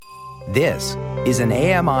This is an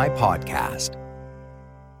AMI podcast.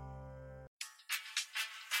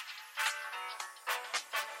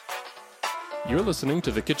 You're listening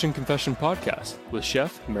to the Kitchen Confession Podcast with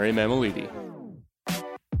Chef Mary Mammoliti.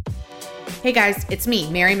 Hey guys, it's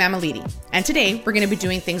me, Mary Mammoliti, and today we're going to be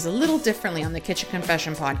doing things a little differently on the Kitchen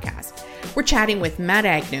Confession Podcast. We're chatting with Matt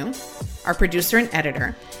Agnew, our producer and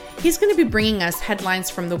editor. He's going to be bringing us headlines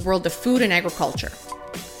from the world of food and agriculture.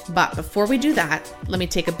 But before we do that, let me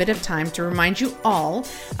take a bit of time to remind you all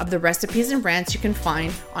of the recipes and rants you can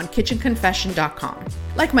find on kitchenconfession.com,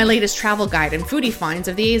 like my latest travel guide and foodie finds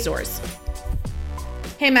of the Azores.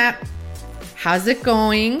 Hey Matt, how's it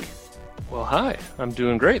going? Well, hi. I'm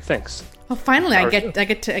doing great, thanks. Well, finally, I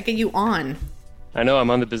get you on. I know I'm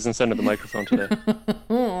on the business end of the microphone today.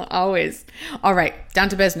 Always. All right, down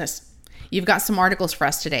to business. You've got some articles for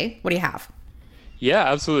us today. What do you have?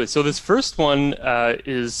 Yeah, absolutely. So this first one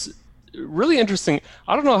is really interesting.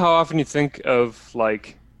 I don't know how often you think of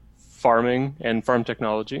like farming and farm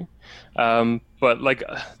technology, but like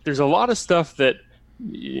there's a lot of stuff that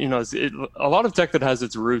a lot of tech that has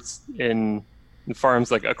its roots in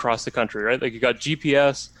farms like across the country, right? Like you got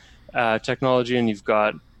GPS technology, and you've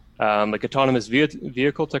got like autonomous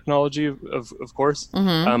vehicle technology, of course,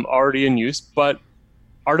 already in use. But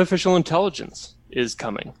artificial intelligence is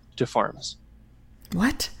coming to farms.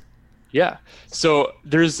 What? Yeah. So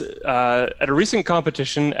there's at a recent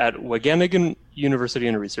competition at Wageningen University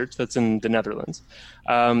and Research, that's in the Netherlands,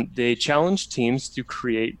 they challenged teams to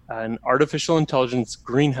create an artificial intelligence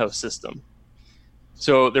greenhouse system.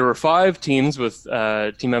 So there were 5 teams with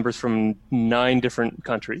team members from 9 different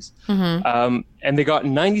countries, and they got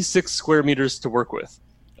 96 square meters to work with.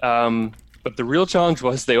 But the real challenge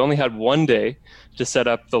was they only had one day to set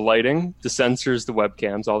up the lighting, the sensors, the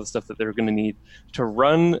webcams, all the stuff that they were going to need to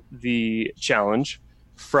run the challenge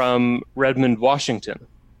from Redmond, Washington,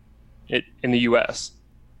 in the U.S.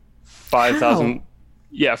 5,000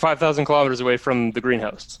 kilometers away from the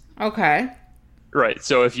greenhouse. Okay. Right.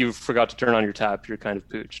 So if you forgot to turn on your tap, you're kind of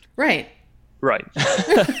pooched. Right. Right.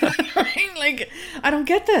 Like, I don't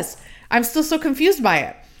get this. I'm still so confused by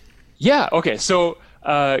it. Yeah. Okay. So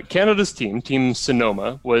Canada's Team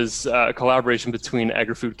Sonoma, was a collaboration between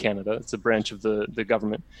Agri-Food Canada. It's a branch of the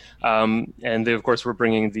government. And they, of course, were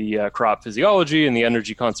bringing the crop physiology and the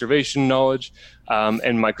energy conservation knowledge, and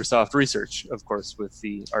Microsoft Research, of course, with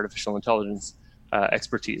the artificial intelligence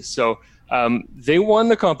expertise. So they won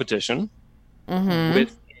the competition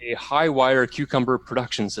with a high-wire cucumber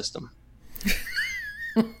production system.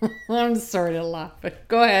 I'm sorry to laugh, but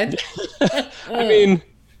go ahead. I mean,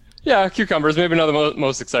 yeah, cucumbers, maybe not the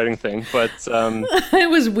most exciting thing, but... I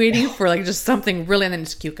was waiting for like just something really, and then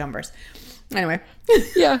it's cucumbers. Anyway.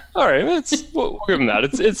 Yeah, all right. We'll give them that.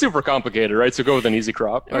 It's super complicated, right? So go with an easy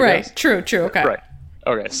crop, I guess. True, okay. Right,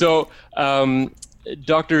 okay. So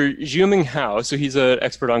Dr. Xiuming Hao, so he's an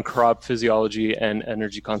expert on crop physiology and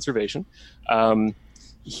energy conservation.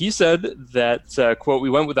 He said that, quote,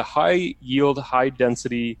 "We went with a high yield, high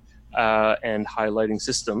density, and high lighting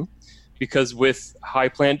system, because with high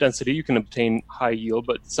plant density, you can obtain high yield,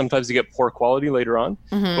 but sometimes you get poor quality later on.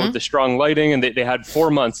 But with the strong lighting, and they had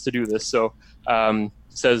 4 months to do this, so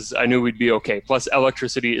says, I knew we'd be okay. Plus,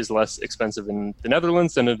 electricity is less expensive in the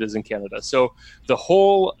Netherlands than it is in Canada. So the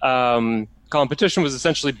whole competition was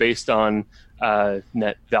essentially based on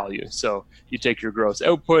net value. So you take your gross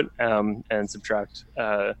output and subtract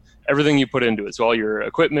everything you put into it. So all your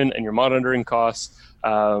equipment and your monitoring costs,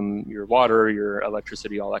 your water, your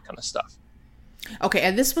electricity, all that kind of stuff. Okay,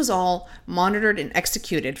 and this was all monitored and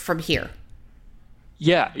executed from here.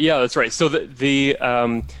 Yeah, that's right. So the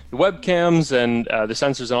webcams and the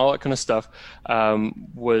sensors and all that kind of stuff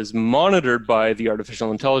was monitored by the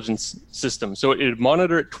artificial intelligence system. So it would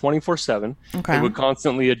monitor it 24/7. Okay. It would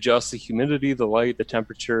constantly adjust the humidity, the light, the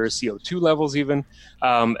temperature, CO2 levels even,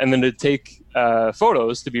 and then it'd take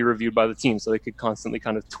photos to be reviewed by the team, so they could constantly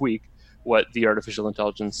kind of tweak what the artificial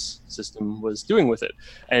intelligence system was doing with it.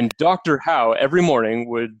 And Dr. Hao every morning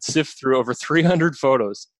would sift through over 300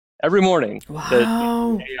 photos every morning. Wow. That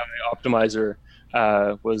the AI optimizer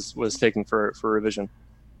was taking for revision.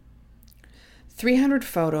 300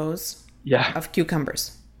 photos of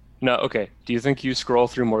cucumbers. No, okay. Do you think you scroll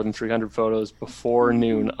through more than 300 photos before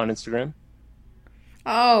noon on Instagram?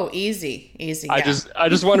 Oh, easy. Yeah. I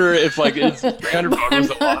just wonder if like it's 300 photos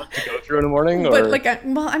a lot to go through in the morning, or... But like, I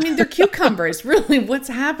mean, they're cucumbers. Really, what's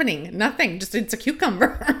happening? Nothing. Just it's a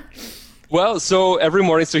cucumber. Well, so every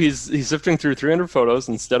morning, so he's sifting through 300 photos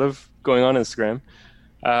instead of going on Instagram,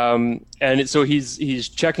 so he's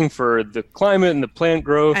checking for the climate and the plant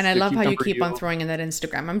growth. And I love how you keep on throwing in that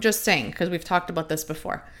Instagram. I'm just saying, because we've talked about this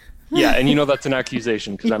before. Yeah, and you know that's an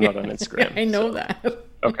accusation because I'm not on Instagram. I know that.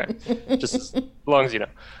 Okay, just as long as you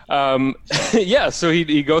know. Yeah, so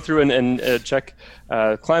he'd go through and check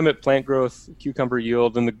climate, plant growth, cucumber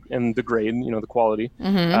yield, and the grade, the quality.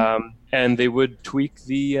 And they would tweak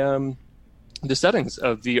the settings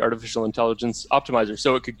of the artificial intelligence optimizer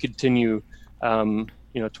so it could continue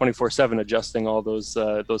 24/7 adjusting all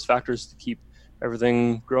those factors to keep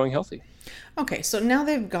everything growing healthy. Okay, so now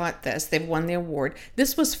they've got this. They've won the award.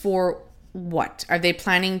 This was for what? What are they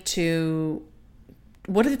planning to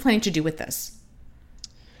do with this?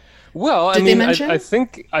 Well, I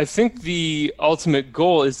think the ultimate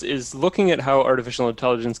goal is looking at how artificial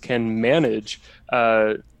intelligence can manage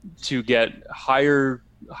to get higher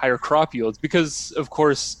crop yields, because of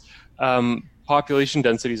course population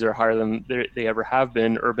densities are higher than they ever have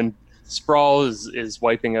been. Urban sprawl is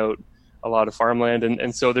wiping out a lot of farmland,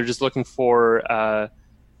 and so they're just looking for a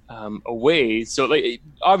way. So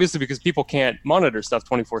obviously because people can't monitor stuff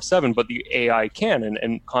 24/7, but the AI can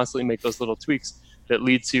and constantly make those little tweaks that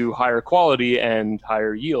lead to higher quality and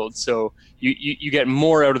higher yield. So you get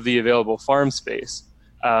more out of the available farm space.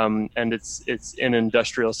 And it's in an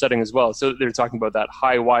industrial setting as well. So they're talking about that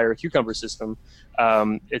high wire cucumber system.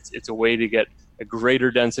 It's a way to get a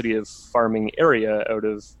greater density of farming area out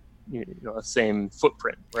of the same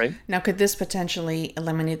footprint, right? Now, could this potentially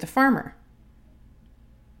eliminate the farmer?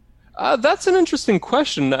 That's an interesting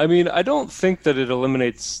question. I mean, I don't think that it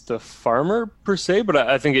eliminates the farmer per se, but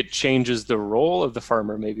I think it changes the role of the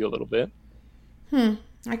farmer maybe a little bit.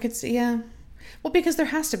 I could see, yeah. Well, because there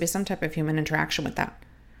has to be some type of human interaction with that.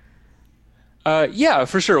 Yeah,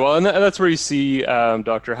 for sure. Well, and that's where you see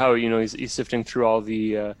Dr. Howe. He's sifting through all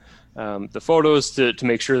the photos to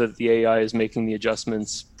make sure that the AI is making the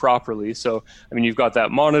adjustments properly. So, I mean, you've got that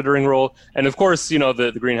monitoring role, and of course,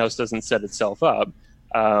 the greenhouse doesn't set itself up.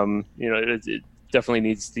 It definitely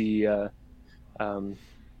needs the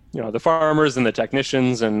farmers and the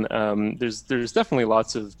technicians, and there's definitely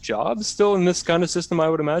lots of jobs still in this kind of system, I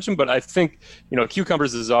would imagine. But I think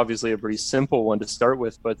cucumbers is obviously a pretty simple one to start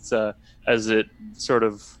with, but as it sort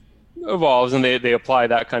of evolves and they apply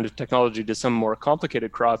that kind of technology to some more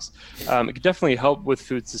complicated crops, it could definitely help with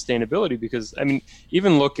food sustainability. Because I mean,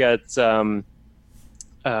 even look at the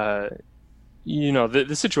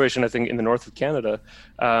situation, I think, in the north of Canada,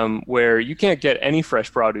 where you can't get any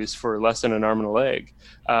fresh produce for less than an arm and a leg.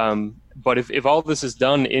 But if all this is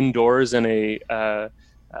done indoors in a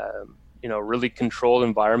really controlled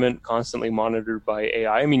environment, constantly monitored by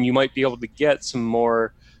AI, I mean, you might be able to get some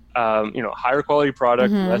more higher quality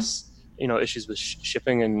product, less issues with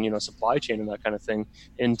shipping and supply chain and that kind of thing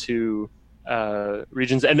into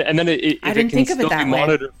regions, and then if it can still be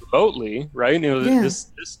monitored remotely, right?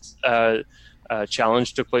 This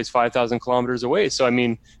challenge took place 5,000 kilometers away. So I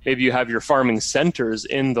mean, maybe you have your farming centers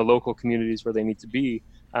in the local communities where they need to be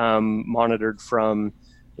monitored from,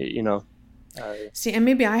 See, and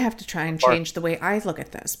maybe I have to try and change the way I look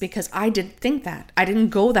at this, because I didn't think that. I didn't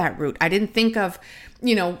go that route. I didn't think of,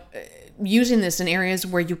 using this in areas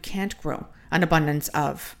where you can't grow an abundance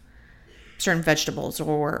of certain vegetables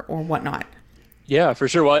or whatnot. Yeah, for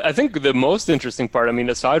sure. Well, I think the most interesting part, I mean,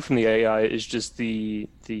 aside from the AI, is just the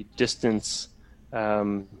distance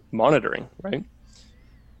monitoring, right?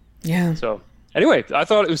 Yeah. So anyway, I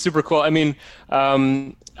thought it was super cool. I mean, I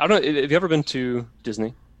don't know, have you ever been to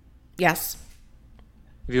Disney? Yes.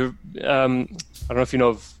 Have you? I don't know if you know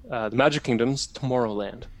of the Magic Kingdom's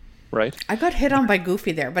Tomorrowland, right? I got hit on by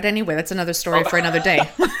Goofy there, but anyway, that's another story for another day.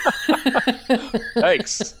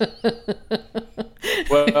 Thanks.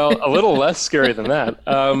 Well, a little less scary than that.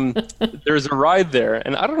 There's a ride there,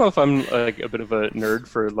 and I don't know if I'm like a bit of a nerd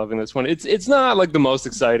for loving this one. It's not like the most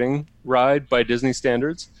exciting ride by Disney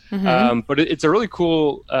standards, but it's a really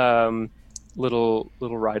cool little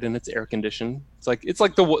ride, and it's air conditioned. It's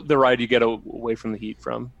like the ride you get away from the heat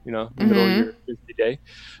from, in the middle of your busy day.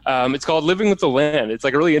 It's called Living with the Land. It's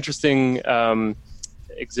like a really interesting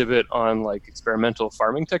exhibit on like experimental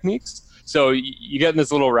farming techniques. So you get in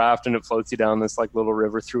this little raft and it floats you down this like little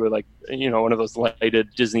river through one of those lighted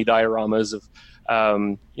Disney dioramas of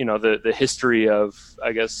the history of,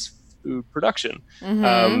 I guess, food production.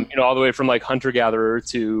 All the way from like hunter-gatherer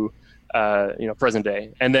to present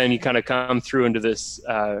day. And then you kind of come through into this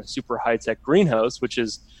super high-tech greenhouse, which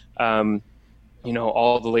is all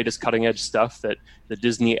the latest cutting-edge stuff that the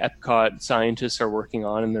Disney Epcot scientists are working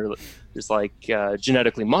on. And there's like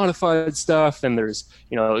genetically modified stuff, and there's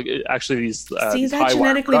actually these that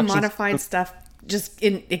genetically modified stuff just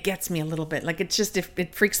it gets me a little bit. Like, it's just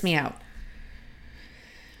it freaks me out.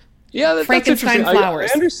 Yeah, that's Frankenstein interesting.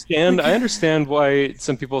 flowers. I understand why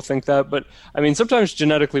some people think that, but I mean, sometimes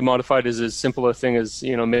genetically modified is as simple a thing as,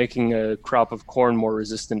 making a crop of corn more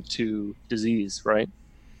resistant to disease, right?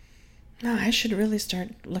 No, I should really start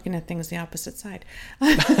looking at things the opposite side.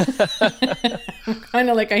 Kind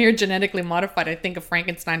of like I hear genetically modified, I think of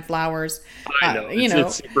Frankenstein flowers. I know,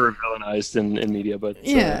 it's super villainized in media, but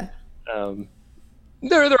yeah.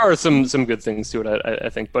 There are some good things to it, I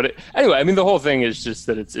think. But anyway, I mean, the whole thing is just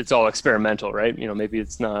that it's all experimental, right? Maybe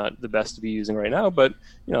it's not the best to be using right now, but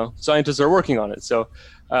scientists are working on it. So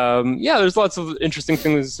there's lots of interesting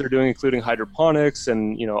things they're doing, including hydroponics,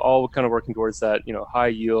 and all kind of working towards that high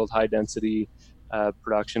yield, high density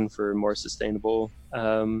production for more sustainable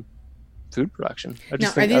food production.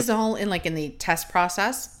 Now, are these all in the test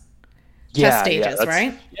process? Test stages,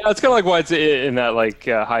 right? Yeah, it's kind of like why it's in that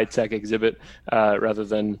high tech exhibit rather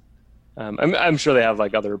than. I'm sure they have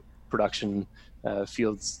other production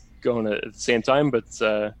fields going at the same time, but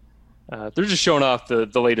they're just showing off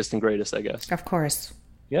the latest and greatest, I guess. Of course.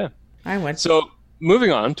 Yeah, I would. So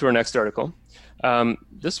moving on to our next article.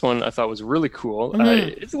 This one I thought was really cool.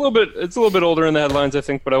 Mm-hmm. It's a little bit older in the headlines, I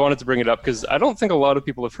think, but I wanted to bring it up because I don't think a lot of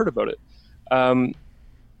people have heard about it.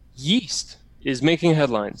 Yeast is making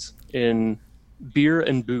headlines in beer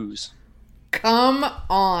and booze. Come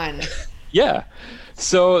on. Yeah.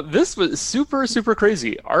 So this was super, super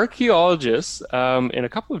crazy. Archaeologists in a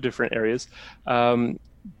couple of different areas,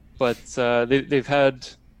 but they've had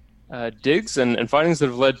digs and findings that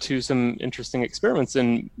have led to some interesting experiments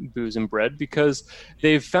in booze and bread because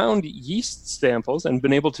they've found yeast samples and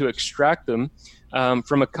been able to extract them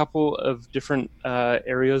from a couple of different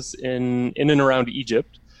areas in and around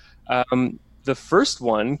Egypt. The first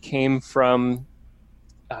one came from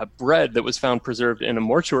bread that was found preserved in a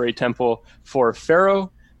mortuary temple for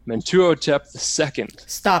Pharaoh Mentuhotep II.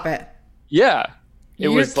 Stop it. Yeah.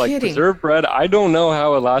 You're was kidding. Preserved bread. I don't know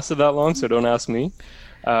how it lasted that long, so don't ask me.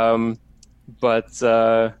 No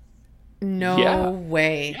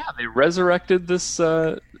way. Yeah, they resurrected this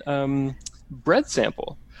bread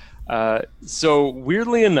sample. So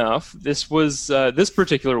weirdly enough, this was this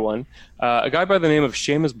particular one, a guy by the name of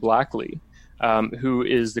Seamus Blackley, who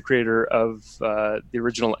is the creator of the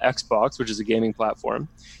original Xbox, which is a gaming platform.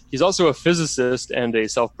 He's also a physicist and a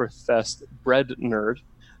self-professed bread nerd.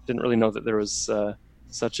 Didn't really know that there was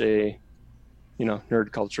such a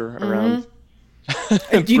nerd culture around.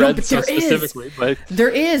 Bread but specifically, but there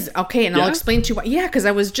is. Okay, and I'll explain to you why. Yeah, because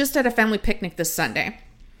I was just at a family picnic this Sunday.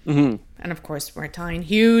 Mm-hmm. And of course, we're Italian.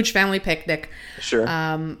 Huge family picnic. Sure.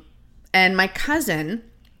 And my cousin,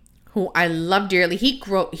 who I love dearly, he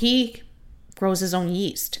grows his own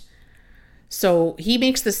yeast. So he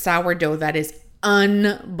makes the sourdough that is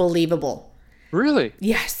unbelievable. Really?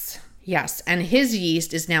 Yes. And his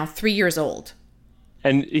yeast is now 3 years old.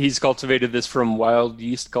 And he's cultivated this from wild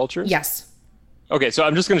yeast culture? Yes. Okay, so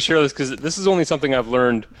I'm just going to share this because this is only something I've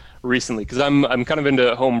learned recently because I'm kind of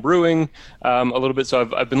into home brewing a little bit. So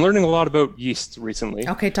I've been learning a lot about yeast recently.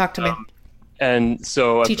 Okay, talk to me. And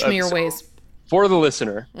so teach me your ways. For the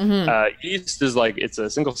listener, yeast is it's a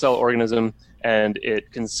single cell organism and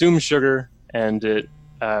it consumes sugar and it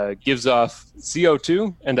gives off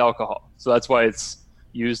CO2 and alcohol. So that's why it's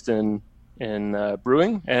used in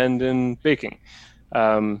brewing and in baking.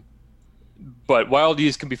 But wild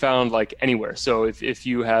yeast can be found anywhere. So if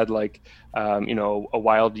you had a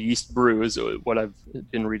wild yeast brew is what I've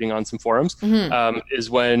been reading on some forums, is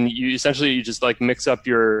when you essentially just mix up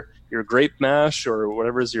your grape mash or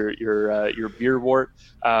whatever is your beer wort,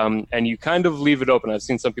 and you kind of leave it open. I've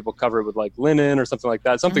seen some people cover it with linen or something like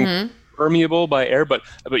that, something permeable by air, but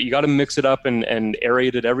you got to mix it up and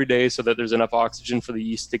aerate it every day so that there's enough oxygen for the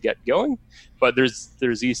yeast to get going. But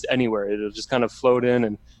there's yeast anywhere. It'll just kind of float in,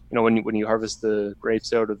 and when you harvest the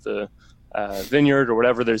grapes out of the vineyard or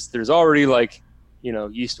whatever, there's already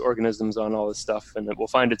yeast organisms on all this stuff, and it will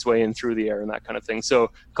find its way in through the air and that kind of thing.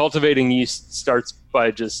 So cultivating yeast starts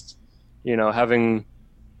by just having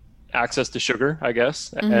access to sugar, I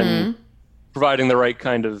guess, and providing the right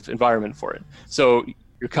kind of environment for it. So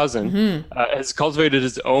your cousin has cultivated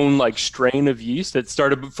his own strain of yeast that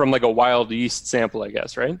started from a wild yeast sample, I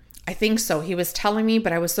guess, right? I think so. He was telling me,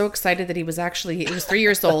 but I was so excited that he was 3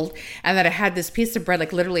 years old and that I had this piece of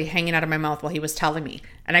bread literally hanging out of my mouth while he was telling me.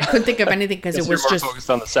 And I couldn't think of anything because it was just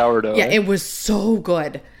focused on the sourdough. Yeah, It was so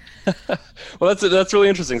good. Well, that's really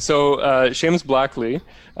interesting. So Seamus Blackley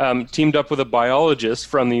teamed up with a biologist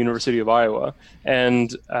from the University of Iowa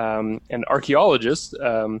and an archaeologist,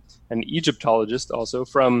 an Egyptologist also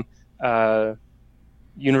from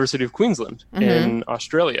University of Queensland in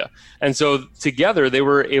Australia. And so together they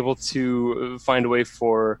were able to find a way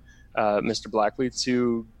for Mr. Blackley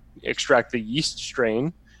to extract the yeast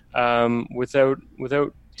strain without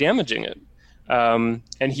damaging it.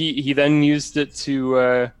 And he then used it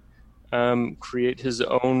to create his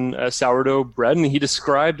own sourdough bread, and he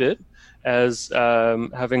described it as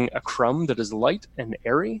having a crumb that is light and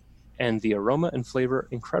airy, and the aroma and flavor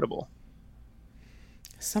incredible.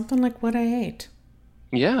 Something like what I ate.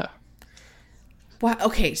 Yeah. Wow.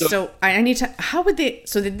 Okay. So I need to. How would they?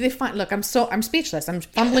 So did they find? Look, I'm speechless. I'm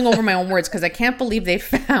fumbling over my own words because I can't believe they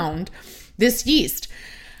found this yeast.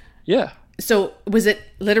 Yeah. So was it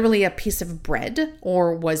literally a piece of bread,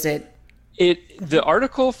 or was it? The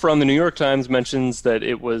article from the New York Times mentions that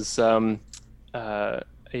it was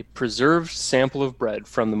a preserved sample of bread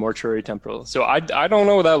from the mortuary temple. So I don't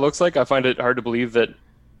know what that looks like. I find it hard to believe that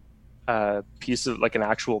a piece of an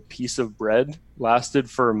actual piece of bread lasted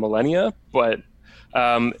for millennia, but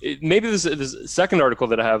maybe this second article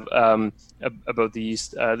that I have about the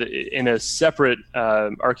yeast in a separate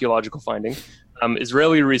archaeological finding,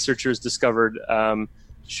 Israeli researchers discovered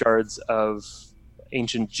shards of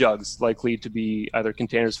ancient jugs, likely to be either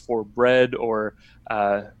containers for bread or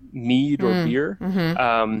mead or beer.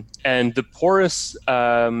 Mm-hmm. And the porous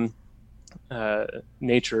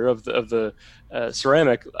nature of the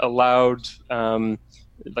ceramic allowed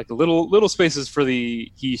little spaces for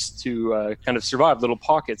the yeast to kind of survive, little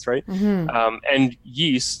pockets, right? Mm-hmm. And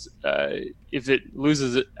yeast, if it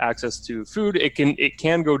loses access to food, it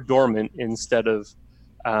can go dormant instead of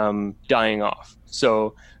dying off.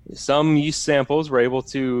 So some yeast samples were able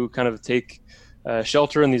to kind of take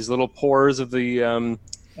shelter in these little pores of the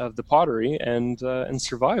pottery and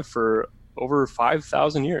survive for over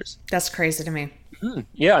 5,000 years. That's crazy to me. Mm-hmm.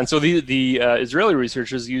 Yeah, and so the Israeli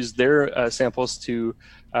researchers used their samples to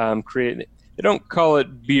create. They don't call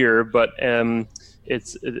it beer, but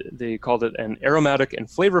they called it an aromatic and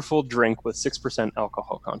flavorful drink with 6%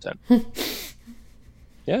 alcohol content.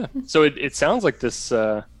 Yeah, so it sounds like this.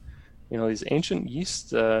 These ancient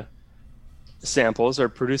yeast samples are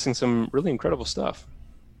producing some really incredible stuff.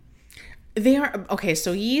 They are. Okay,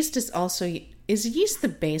 so yeast is yeast the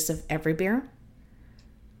base of every beer?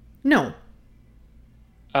 No.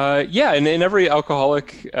 Yeah, in every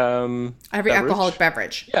alcoholic alcoholic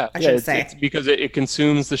beverage. Yeah, I should say. It's because it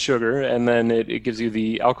consumes the sugar and then it gives you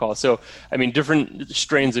the alcohol. So, I mean, different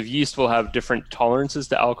strains of yeast will have different tolerances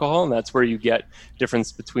to alcohol, and that's where you get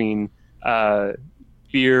difference between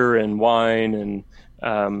beer and wine and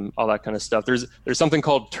all that kind of stuff. There's something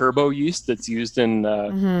called turbo yeast that's used in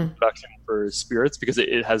production for spirits because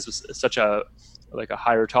it has such a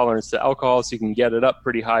higher tolerance to alcohol, so you can get it up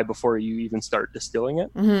pretty high before you even start distilling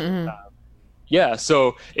it. Mm-hmm. Yeah,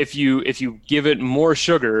 so if you give it more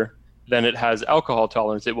sugar than it has alcohol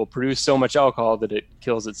tolerance, it will produce so much alcohol that it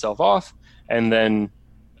kills itself off, and then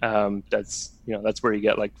that's where you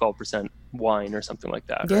get like 12% wine or something like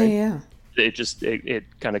that. Yeah, right? yeah. It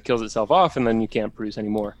kind of kills itself off, and then you can't produce any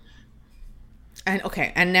more.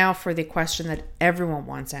 And now for the question that everyone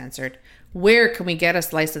wants answered: where can we get a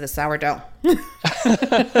slice of the sourdough?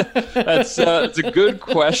 That's a good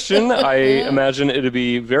question. I imagine it'd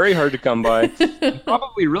be very hard to come by.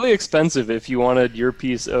 Probably really expensive if you wanted your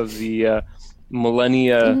piece of the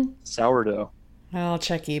millennia sourdough. I'll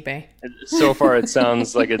check eBay. So far, it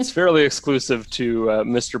sounds like it's fairly exclusive to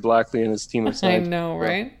Mr. Blackley and his team of scientists. I know,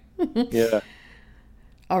 right? Yeah.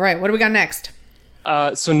 All right, what do we got next?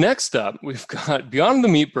 So next up, we've got Beyond the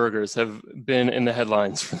Meat burgers have been in the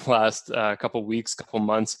headlines for the last couple weeks, couple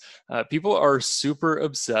months. People are super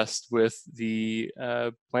obsessed with the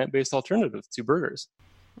plant-based alternative to burgers.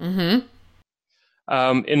 Mm-hmm.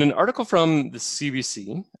 In an article from the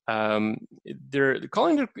CBC, they're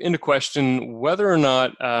calling into question whether or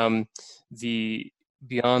not the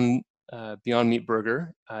Beyond Meat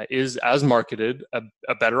burger is, as marketed,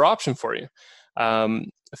 a better option for you.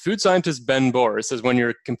 Food scientist Ben Bohr says when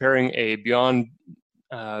you're comparing a Beyond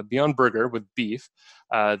burger with beef,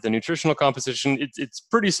 the nutritional composition it's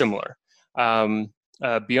pretty similar.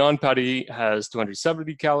 Beyond Patty has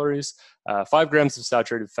 270 calories, 5 grams of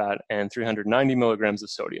saturated fat, and 390 milligrams of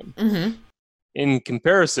sodium. Mm-hmm. In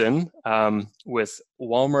comparison, with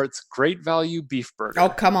Walmart's Great Value Beef Burger. Oh,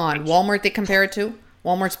 come on. Walmart they compare it to?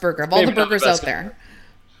 Walmart's burger. Of all the burgers out there.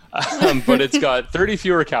 But it's got 30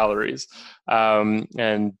 fewer calories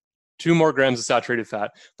and 2 more grams of saturated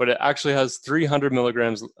fat, but it actually has 300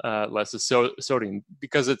 milligrams less of sodium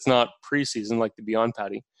because it's not pre-seasoned like the Beyond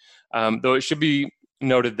Patty. Though it should be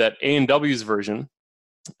noted that A&W's version,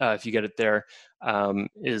 if you get it there,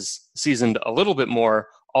 is seasoned a little bit more,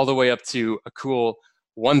 all the way up to a cool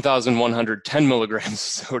 1,110 milligrams of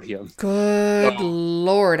sodium. Good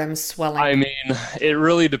Lord, I'm swelling. I mean, it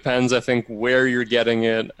really depends, I think, where you're getting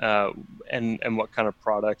it and what kind of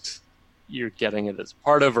product you're getting it as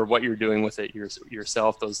part of, or what you're doing with it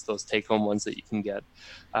yourself. Those take home ones that you can get.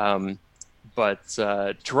 But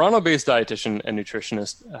Toronto-based dietitian and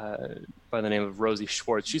nutritionist by the name of Rosie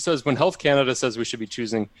Schwartz, she says when Health Canada says we should be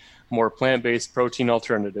choosing more plant-based protein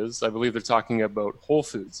alternatives, I believe they're talking about whole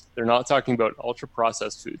foods. They're not talking about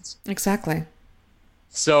ultra-processed foods. Exactly.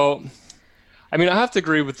 So, I mean, I have to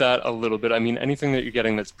agree with that a little bit. I mean, anything that you're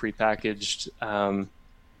getting that's prepackaged,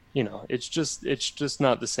 it's just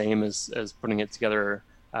not the same as putting it together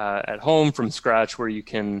at home from scratch, where you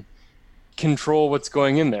can control what's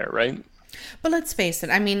going in there, right? But let's face it,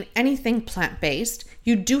 I mean, anything plant-based,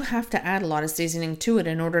 you do have to add a lot of seasoning to it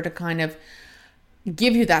in order to kind of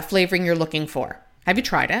give you that flavoring you're looking for. Have you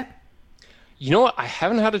tried it? You know what? I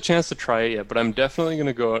haven't had a chance to try it yet, but I'm definitely going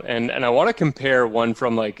to go and I want to compare one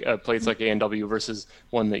from like a place like A&W versus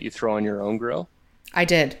one that you throw on your own grill. I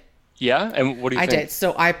did. Yeah? And what do you think? I did.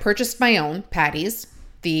 So I purchased my own patties,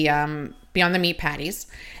 the Beyond the Meat patties,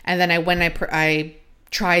 and then I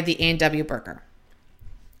tried the A&W burger.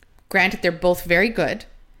 Granted, they're both very good,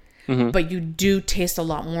 but you do taste a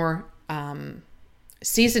lot more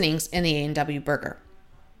seasonings in the A&W burger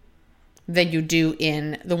than you do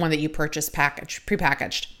in the one that you purchase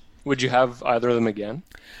prepackaged. Would you have either of them again?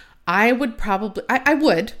 I would probably, I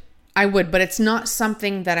would, but it's not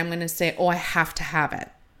something that I'm going to say, oh, I have to have it.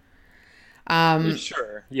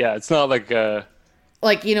 Sure. Yeah, it's not like a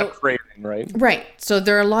craving, right? Right. So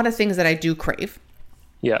there are a lot of things that I do crave.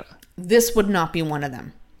 Yeah. This would not be one of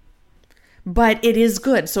them. But it is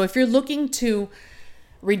good. So if you're looking to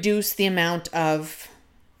reduce the amount of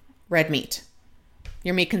red meat,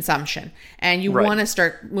 your meat consumption, and you want to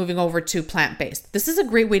start moving over to plant-based, this is a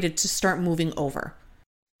great way to start moving over.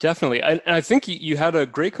 Definitely. And I think you had a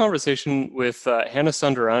great conversation with Hannah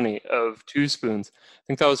Sundarani of Two Spoons. I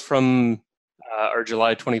think that was from our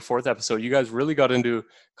July 24th episode. You guys really got into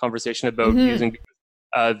conversation about using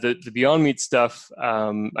the Beyond Meat stuff.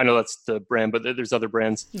 I know that's the brand, but there's other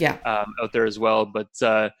brands out there as well.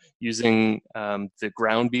 But using the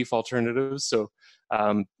ground beef alternatives. So,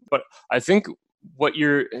 but I think what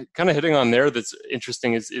you're kind of hitting on there that's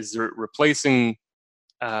interesting is replacing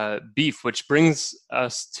beef, which brings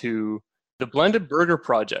us to the Blended Burger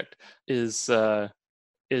Project. Is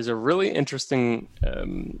a really interesting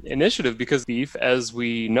initiative, because beef, as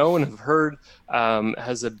we know and have heard,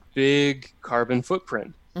 has a big carbon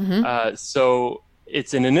footprint. So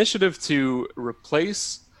it's an initiative to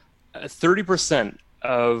replace 30%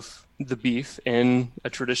 of the beef in a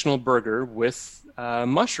traditional burger with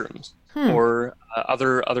mushrooms or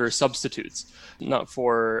other substitutes, not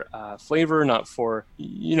for flavor, not for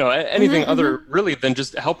anything other really than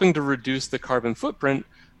just helping to reduce the carbon footprint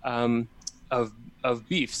of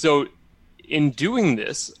beef. So in doing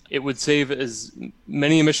this, it would save as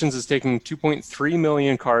many emissions as taking 2.3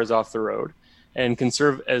 million cars off the road, and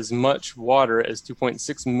conserve as much water as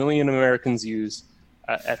 2.6 million Americans use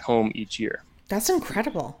at home each year. That's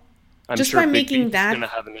incredible. I'm just sure by Big making Beef's that, going to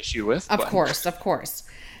have an issue with. Of course.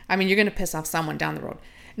 I mean, you're going to piss off someone down the road.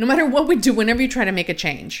 No matter what we do, whenever you try to make a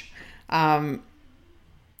change,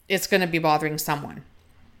 it's going to be bothering someone.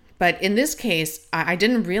 But in this case, I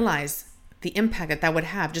didn't realize the impact that would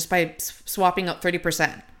have just by swapping out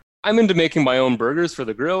 30%. I'm into making my own burgers for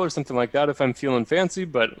the grill or something like that if I'm feeling fancy,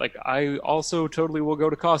 but like I also totally will go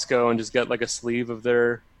to Costco and just get like a sleeve of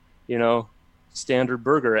their, standard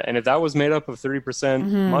burger. And if that was made up of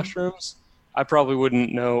 30% mushrooms, I probably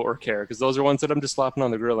wouldn't know or care, because those are ones that I'm just slapping on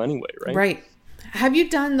the grill anyway, right? Right. Have you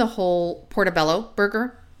done the whole portobello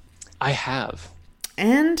burger? I have.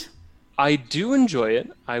 And? I do enjoy it.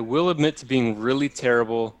 I will admit to being really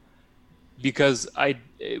terrible, because I've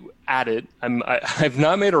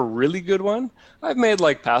not made a really good one. I've made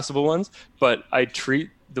like passable ones, but I treat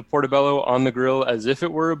the portobello on the grill as if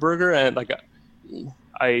it were a burger, and like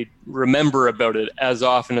I remember about it as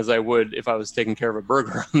often as I would if I was taking care of a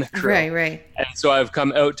burger on the grill. Right. And so I've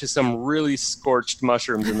come out to some really scorched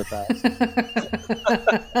mushrooms in the past.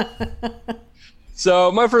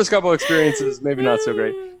 So my first couple experiences, maybe not so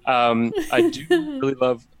great. I do really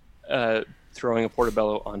love throwing a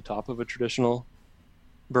portobello on top of a traditional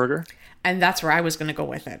burger. And that's where I was going to go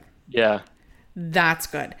with it. Yeah. That's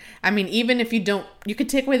good. I mean, even if you could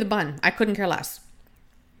take away the bun. I couldn't care less.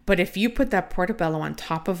 But if you put that portobello on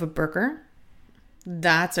top of a burger,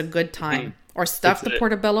 that's a good time. Or stuff the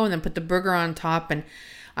portobello and then put the burger on top, and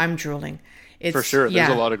I'm drooling. For sure. There's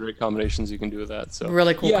a lot of great combinations you can do with that. So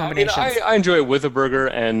really cool combinations. I enjoy it with a burger,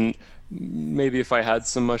 and maybe if I had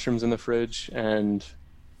some mushrooms in the fridge and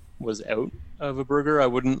was out of a burger, I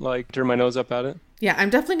wouldn't turn my nose up at it. Yeah, I'm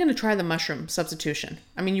definitely going to try the mushroom substitution.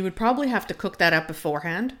 I mean, you would probably have to cook that up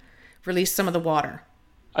beforehand release some of the water.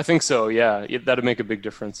 I think so. Yeah, that'd make a big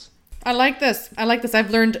difference. I like this. I've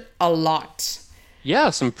learned a lot. Yeah,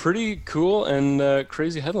 some pretty cool and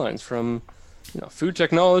crazy headlines from food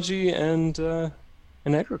technology and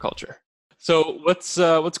agriculture. So what's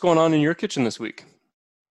going on in your kitchen this week?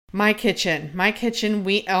 My kitchen,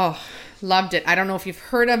 we loved it. I don't know if you've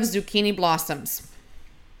heard of zucchini blossoms,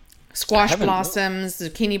 squash blossoms,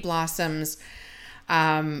 zucchini blossoms.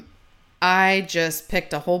 I just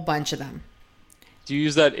picked a whole bunch of them. Do you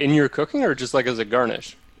use that in your cooking or just like as a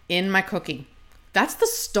garnish? In my cooking. That's the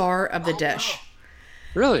star of the dish. Wow.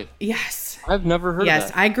 Really? Yes. I've never heard of that.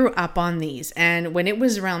 Yes, I grew up on these. And when it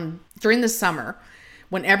was around during the summer,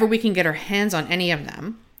 whenever we can get our hands on any of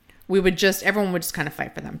them, everyone would just kind of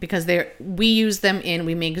fight for them because we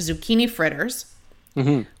make zucchini fritters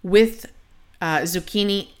with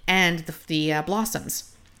zucchini and the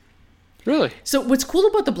blossoms. Really? So what's cool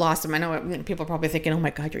about the blossom, I know people are probably thinking, oh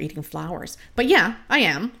my God, you're eating flowers. But yeah, I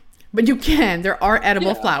am. But there are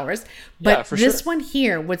edible flowers. But this one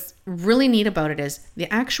here, what's really neat about it is the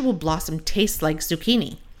actual blossom tastes like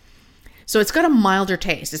zucchini. So it's got a milder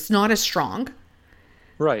taste. It's not as strong.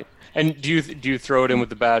 Right. And do you throw it in with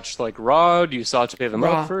the batch like raw? Do you saute them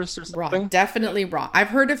out first or something? Raw, definitely raw. I've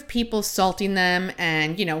heard of people salting them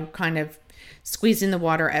and, kind of squeezing the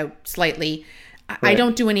water out slightly. Right. I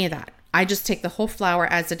don't do any of that. I just take the whole flower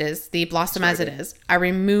as it is, the blossom as it is. I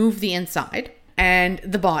remove the inside and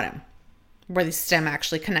the bottom where the stem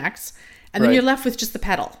actually connects. And then you're left with just the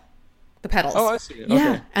petals. Oh, I see. Okay.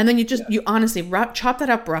 Yeah. And then you honestly chop that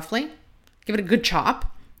up roughly. Give it a good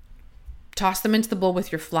chop. Toss them into the bowl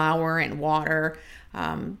with your flour and water,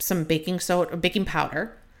 some baking soda, baking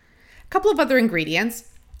powder, a couple of other ingredients,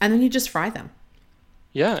 and then you just fry them.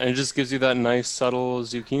 Yeah, and it just gives you that nice, subtle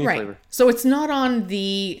zucchini flavor. So it's not on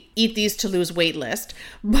the eat these to lose weight list,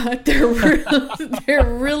 but they're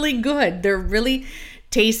really good. They're really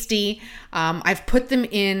tasty. I've put them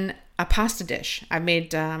in a pasta dish I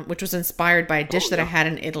made, which was inspired by a dish that I had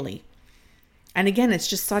in Italy. And again, it's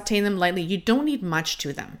just sauteing them lightly. You don't need much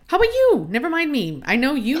to them. How about you? Never mind me. I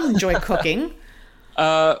know you enjoy cooking.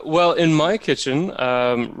 Well, in my kitchen,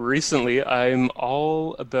 recently, I'm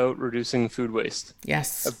all about reducing food waste.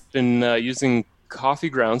 Yes. I've been using coffee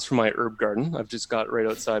grounds from my herb garden. I've just got right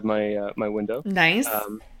outside my my window. Nice.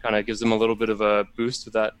 Kind of gives them a little bit of a boost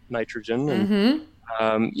with that nitrogen. And,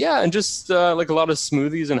 and just like a lot of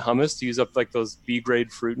smoothies and hummus to use up like those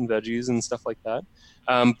B-grade fruit and veggies and stuff like that.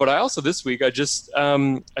 But I also this week, I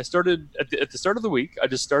started at the start of the week, I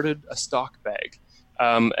just started a stock bag.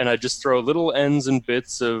 And I just throw little ends and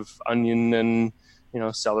bits of onion and,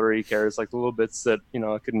 celery, carrots, like the little bits that,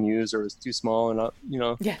 I couldn't use or was too small and not,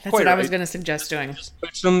 Yeah, that's what I was going to suggest doing. Just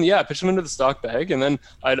pitch them into the stock bag. And then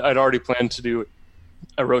I'd already planned to do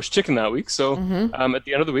a roast chicken that week. So at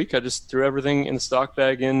the end of the week, I just threw everything in the stock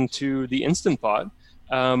bag into the Instant Pot.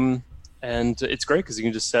 And it's great because you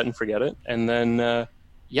can just set and forget it. And then,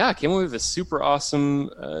 I came away with a super awesome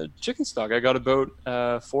chicken stock. I got about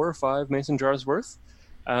 4 or 5 mason jars worth.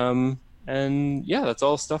 That's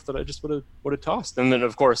all stuff that I just would have tossed. And then,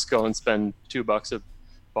 of course, go and spend $2 a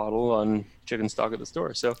bottle on chicken stock at the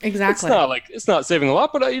store. So exactly, it's not saving a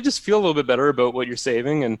lot, but you just feel a little bit better about what you're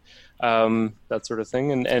saving and that sort of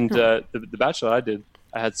thing. And the batch that I did,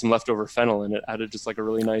 I had some leftover fennel in it. Added just like a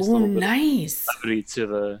really nice little bit of levity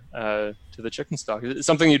to the chicken stock. It's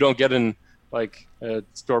something you don't get in like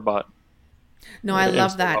store bought. No, I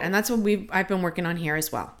love that, and that's what I've been working on here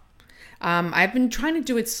as well. I've been trying to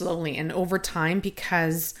do it slowly and over time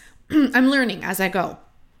because I'm learning as I go.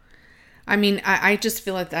 I mean, I just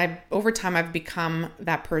feel like over time I've become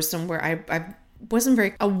that person where I wasn't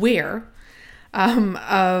very aware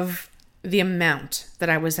of the amount that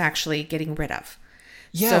I was actually getting rid of.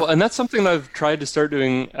 Yeah, and that's something that I've tried to start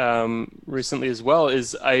doing recently as well.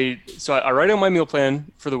 I write out my meal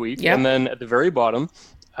plan for the week, and then at the very bottom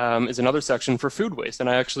is another section for food waste. And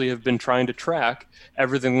I actually have been trying to track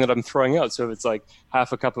everything that I'm throwing out. So if it's like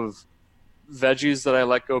half a cup of veggies that I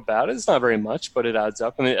let go bad, it's not very much, but it adds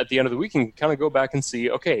up. And then at the end of the week, you can kind of go back and see,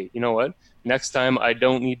 okay, you know what? Next time I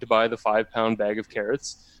don't need to buy the 5-pound bag of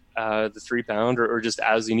carrots. The 3-pound or just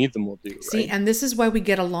as you need them will do. See, and this is why we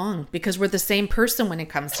get along, because we're the same person when it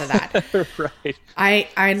comes to that. Right.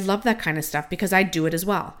 I love that kind of stuff because I do it as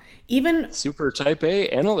well. Even super type A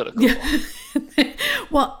analytical.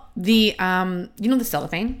 Well, the the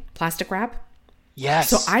cellophane plastic wrap. Yes.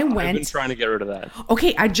 So I've been trying to get rid of that.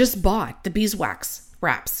 Okay, I just bought the beeswax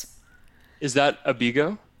wraps. Is that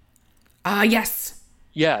Abigo? Yes.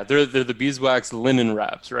 Yeah, they're the beeswax linen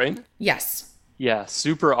wraps, right? Yes. Yeah,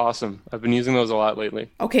 super awesome. I've been using those a lot lately.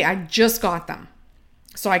 Okay, I just got them.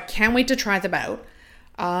 So I can't wait to try them out.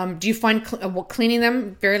 Do you find cleaning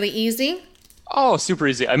them fairly easy? Oh, super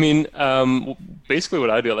easy. I mean, basically what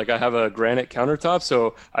I do, like I have a granite countertop,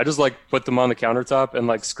 so I just like put them on the countertop and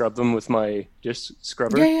like scrub them with my dish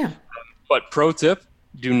scrubber. Yeah. But pro tip,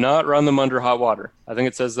 do not run them under hot water. I think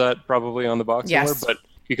it says that probably on the box somewhere, but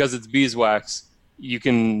because it's beeswax, you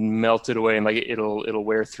can melt it away and like it'll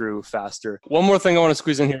wear through faster. One more thing I want to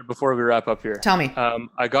squeeze in here before we wrap up here. Tell me.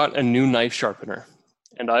 I got a new knife sharpener,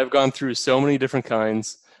 and I've gone through so many different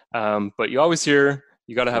kinds, but you always hear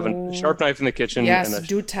you got to have a sharp knife in the kitchen. Yes, and a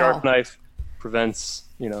do tell. sharp knife prevents,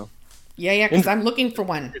 Yeah, because I'm looking for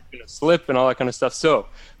one. It's gonna slip and all that kind of stuff. So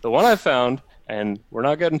the one I found, and we're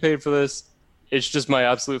not getting paid for this, it's just my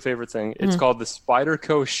absolute favorite thing. It's called the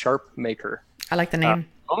Spyderco Sharp Maker. I like the name.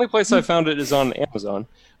 The only place I found it is on Amazon.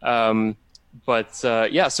 So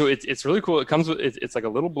it's really cool. It comes with, it's like a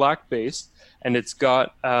little black base, and it's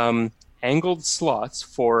got angled slots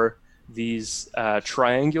for these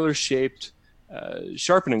triangular shaped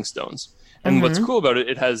sharpening stones. And what's cool about it,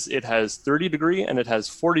 it has 30 degree and it has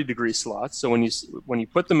 40 degree slots. So when you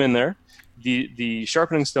put them in there, the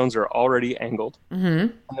sharpening stones are already angled.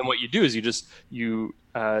 And then what you do is you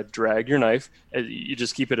drag your knife. You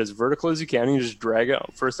just keep it as vertical as you can. And you just drag it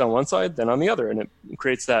first on one side, then on the other, and it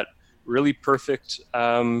creates that really perfect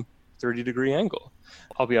 30 degree angle.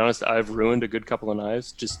 I'll be honest, I've ruined a good couple of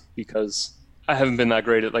knives just because I haven't been that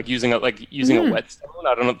great at using a whetstone.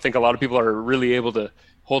 I don't think a lot of people are really able to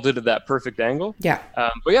hold it at that perfect angle. Yeah.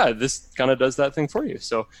 But yeah, this kind of does that thing for you.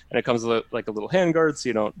 So, and it comes with like a little hand guard, so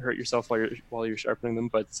you don't hurt yourself while you're sharpening them.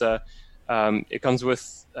 But it comes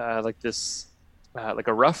with like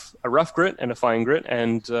a rough grit and a fine grit,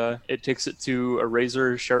 and it takes it to a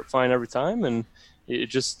razor sharp fine every time. And it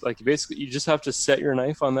just like basically you just have to set your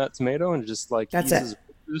knife on that tomato and just like eases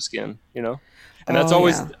through the skin, And that's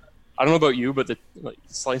always. Yeah. I don't know about you, but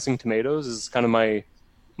slicing tomatoes is kind of my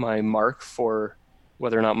mark for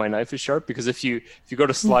whether or not my knife is sharp, because if you go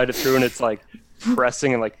to slide it through and it's like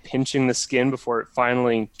pressing and like pinching the skin before it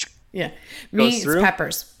finally goes through. It's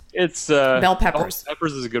peppers. It's bell peppers.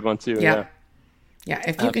 Peppers is a good one too. Yeah.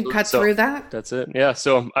 If you can cut through that. That's it. Yeah.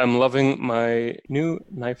 So I'm loving my new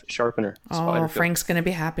knife sharpener. Frank's going to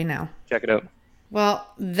be happy now. Check it out. Well,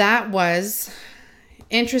 that was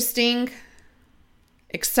interesting,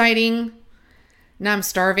 exciting. Now I'm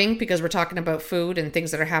starving because we're talking about food and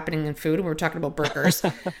things that are happening in food, and we're talking about burgers.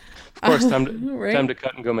 Of course, time to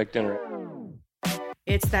cut and go make dinner.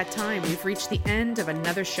 It's that time. We've reached the end of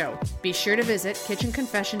another show. Be sure to visit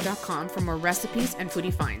kitchenconfession.com for more recipes and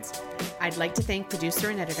foodie finds. I'd like to thank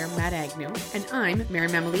producer and editor Matt Agnew, and I'm Mary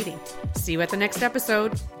Mammoliti. See you at the next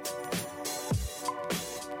episode.